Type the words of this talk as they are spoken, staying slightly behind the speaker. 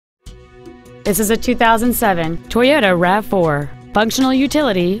This is a 2007 Toyota RAV4, functional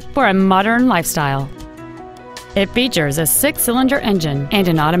utility for a modern lifestyle. It features a 6-cylinder engine and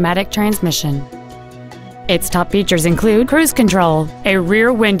an automatic transmission. Its top features include cruise control, a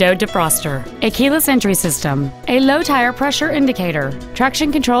rear window defroster, a keyless entry system, a low tire pressure indicator, traction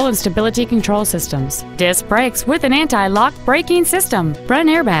control and stability control systems, disc brakes with an anti-lock braking system, front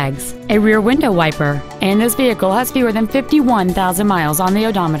airbags, a rear window wiper, and this vehicle has fewer than 51,000 miles on the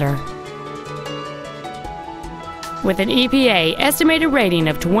odometer. With an EPA estimated rating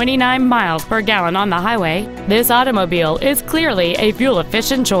of 29 miles per gallon on the highway, this automobile is clearly a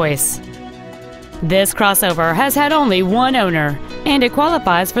fuel-efficient choice. This crossover has had only one owner, and it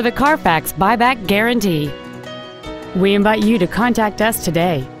qualifies for the Carfax buyback guarantee. We invite you to contact us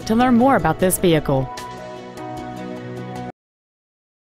today to learn more about this vehicle.